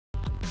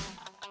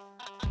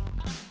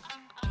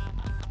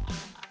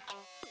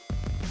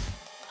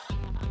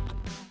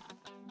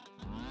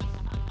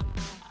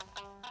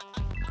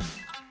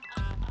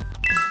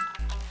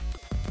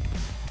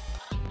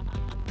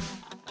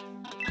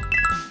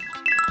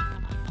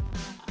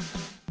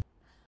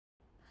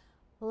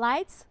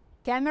Lights,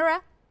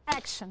 camera,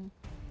 action!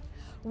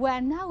 We are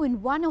now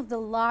in one of the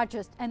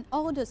largest and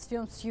oldest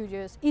film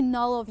studios in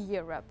all of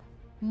Europe,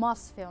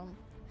 Mosfilm.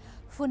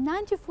 For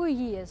 94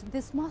 years,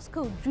 this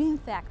Moscow dream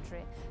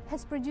factory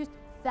has produced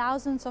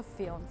thousands of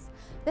films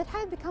that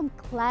have become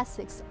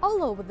classics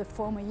all over the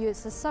former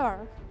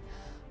USSR.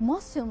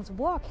 Mosfilm's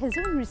work has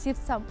even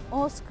received some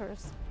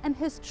Oscars and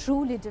has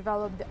truly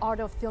developed the art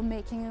of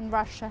filmmaking in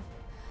Russia.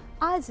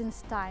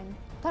 Eisenstein,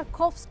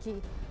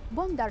 Tarkovsky,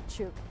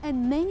 Bondarchuk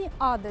and many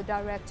other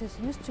directors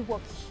used to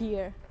work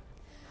here.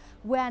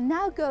 We are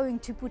now going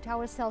to put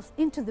ourselves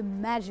into the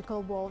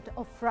magical world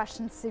of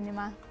Russian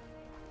cinema.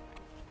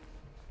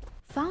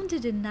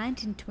 Founded in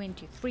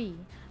 1923,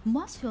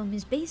 Mosfilm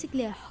is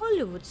basically a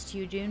Hollywood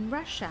studio in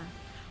Russia,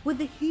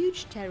 with a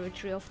huge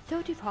territory of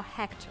 34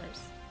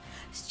 hectares.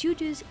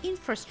 Studio's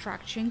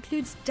infrastructure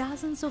includes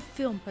dozens of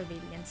film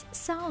pavilions,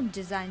 sound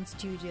design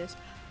studios,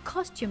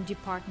 costume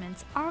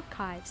departments,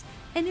 archives,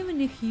 and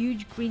even a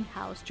huge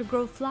greenhouse to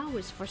grow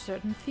flowers for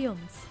certain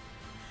films.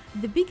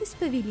 The biggest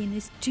pavilion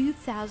is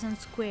 2,000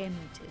 square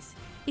meters.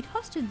 It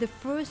hosted the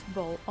first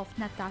ball of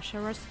Natasha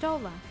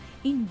Rostova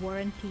in War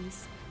and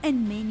Peace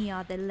and many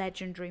other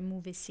legendary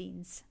movie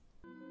scenes.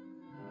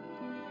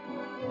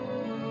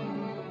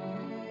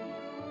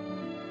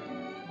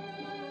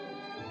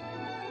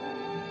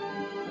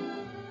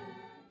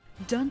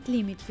 Don't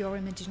limit your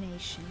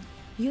imagination.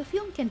 Your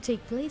film can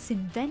take place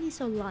in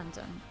Venice or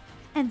London,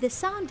 and the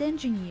sound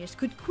engineers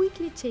could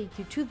quickly take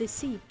you to the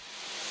sea.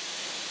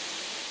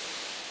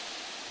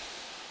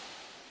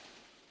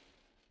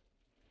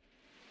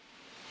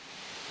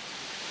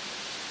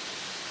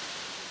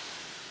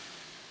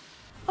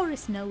 Or a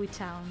snowy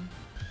town.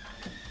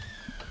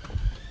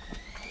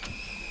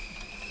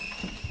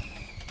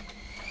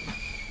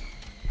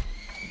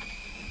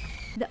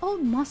 The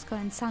old Moscow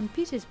and St.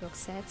 Petersburg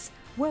sets,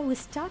 where we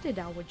started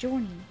our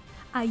journey,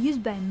 are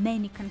used by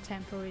many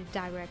contemporary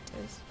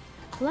directors.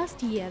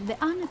 Last year,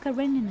 the Anna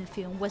Karenina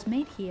film was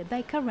made here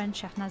by Karen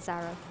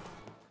Shakhnazarov.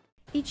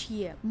 Each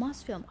year,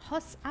 Mosfilm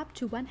hosts up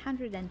to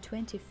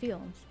 120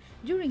 films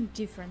during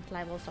different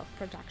levels of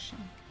production.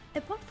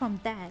 Apart from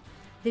that,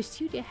 the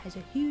studio has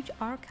a huge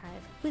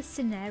archive with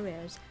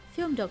scenarios,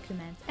 film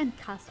documents and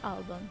cast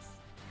albums.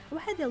 We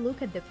had a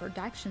look at the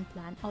production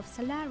plan of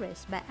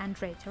Solaris by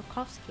Andrei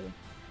Tarkovsky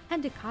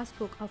and a cast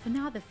book of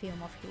another film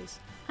of his,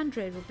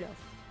 Andrei Rublev.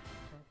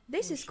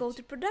 This is called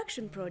a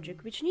production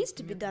project, which needs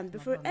to be done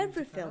before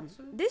every film.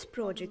 This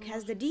project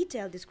has the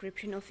detailed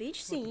description of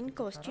each scene,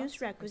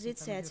 costumes,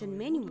 requisites, sets and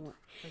many more.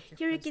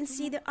 Here you can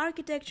see the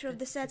architecture of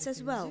the sets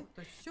as well.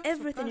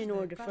 Everything in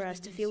order for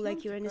us to feel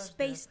like you're in a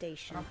space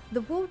station.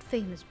 The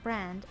world-famous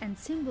brand and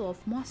symbol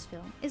of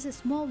Mosfilm is a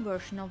small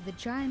version of the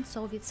giant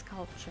Soviet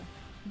sculpture,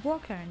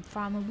 Worker and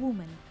Farmer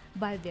Woman,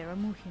 by Vera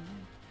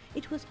Mukhina.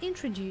 It was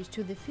introduced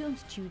to the film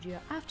studio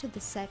after the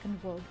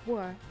Second World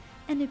War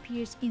and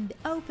appears in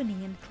the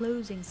opening and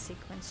closing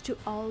sequence to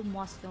all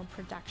Mosfilm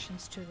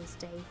productions to this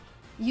day.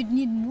 You'd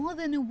need more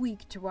than a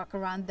week to walk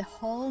around the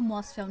whole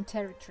Mosfilm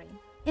territory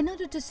in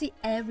order to see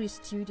every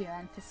studio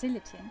and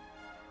facility.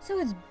 So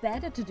it's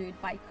better to do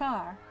it by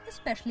car,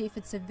 especially if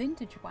it's a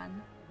vintage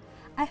one.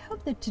 I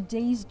hope that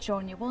today's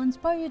journey will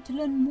inspire you to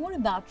learn more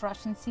about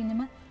Russian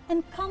cinema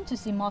and come to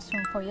see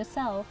Mosfilm for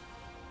yourself.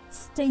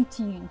 Stay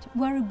tuned,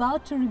 we're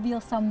about to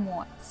reveal some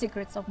more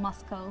secrets of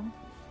Moscow.